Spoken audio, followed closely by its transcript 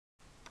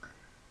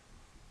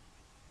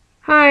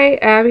Hi,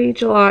 Abby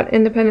Gillot,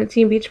 Independent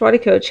Team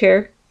Beachbody Coach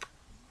here.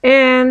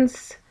 And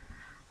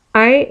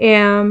I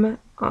am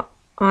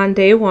on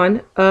day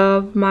one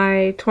of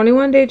my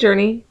 21-day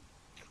journey,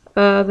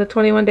 the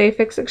 21-day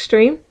Fix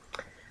Extreme.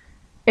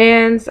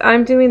 And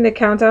I'm doing the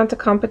countdown to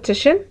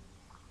competition.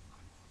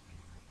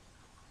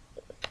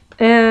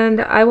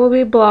 And I will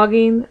be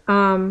blogging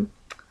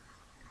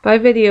by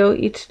video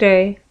each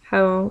day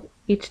how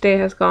each day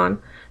has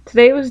gone.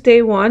 Today was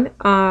day one.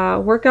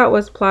 Workout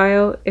was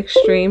Plyo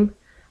Extreme.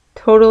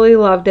 Totally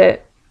loved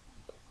it.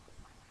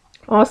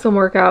 Awesome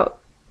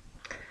workout.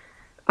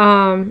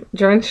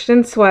 Drenched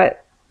in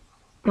sweat.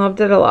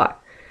 Loved it a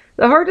lot.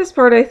 The hardest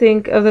part, I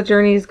think, of the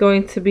journey is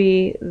going to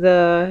be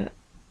the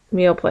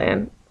meal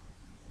plan.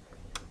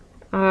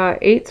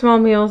 8 small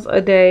meals a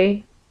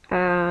day,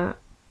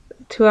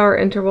 2-hour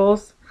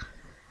intervals,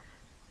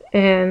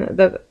 and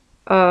the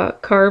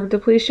carb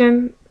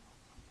depletion.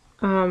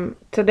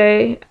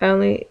 Today, I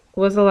only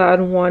was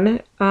allowed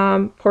one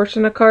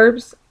portion of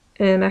carbs,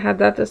 and I had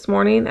that this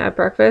morning at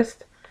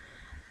breakfast.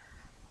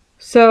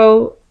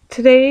 So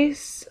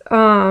today's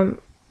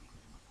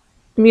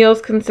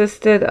meals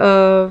consisted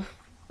of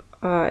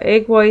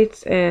egg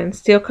whites and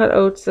steel cut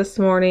oats this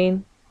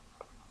morning.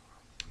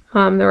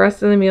 The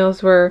rest of the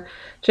meals were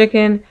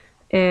chicken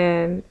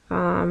and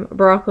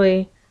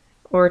broccoli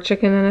or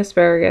chicken and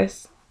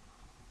asparagus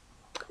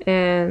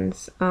and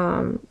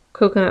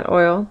coconut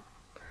oil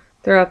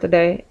throughout the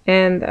day.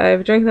 And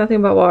I've drank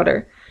nothing but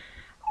water.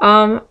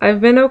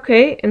 I've been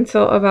okay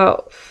until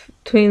about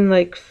between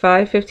like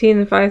 5:15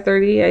 and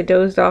 5:30. I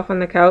dozed off on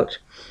the couch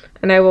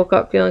and I woke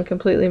up feeling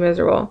completely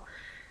miserable.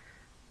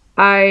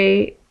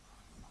 I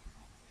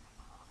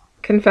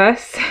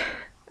confess,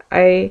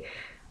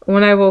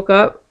 when I woke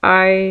up,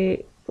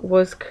 I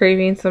was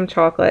craving some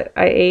chocolate.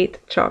 I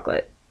ate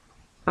chocolate.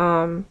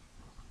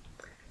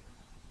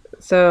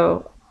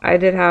 So I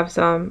did have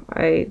some.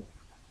 I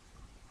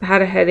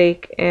had a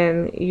headache,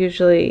 and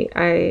usually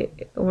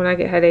when I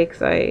get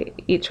headaches, I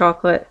eat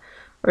chocolate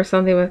or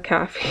something with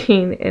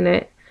caffeine in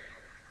it.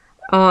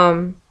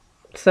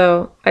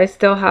 So I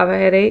still have a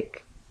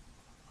headache.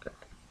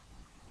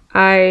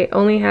 I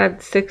only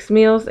had 6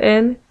 meals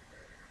in.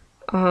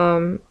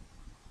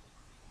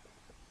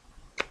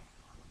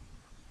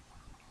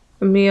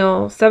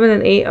 Meal 7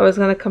 and 8 I was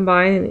going to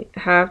combine and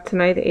have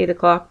tonight at 8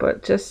 o'clock,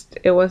 but just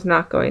it was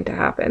not going to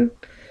happen.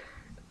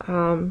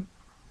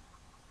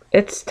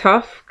 It's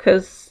tough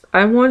because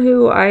I'm one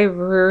who I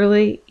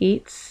rarely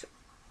eats.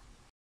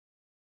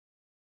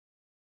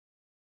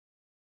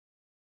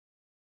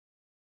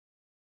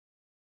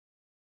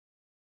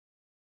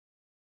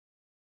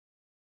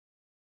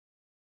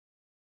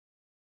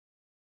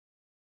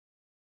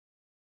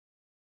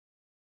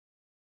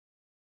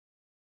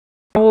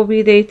 Will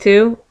be day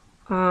 2,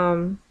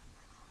 and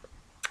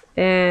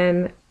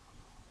I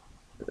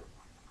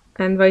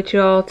invite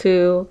you all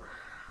to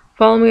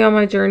follow me on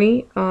my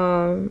journey.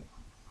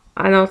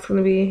 I know it's going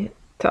to be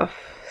tough,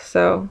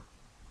 so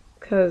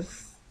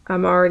because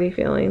I'm already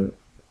feeling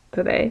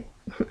today.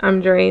 I'm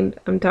drained,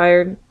 I'm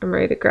tired, I'm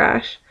ready to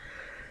crash.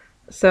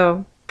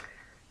 So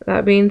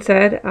that being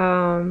said,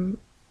 tune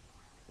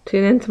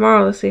in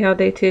tomorrow to see how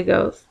day 2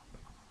 goes.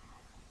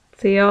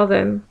 See y'all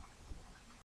then.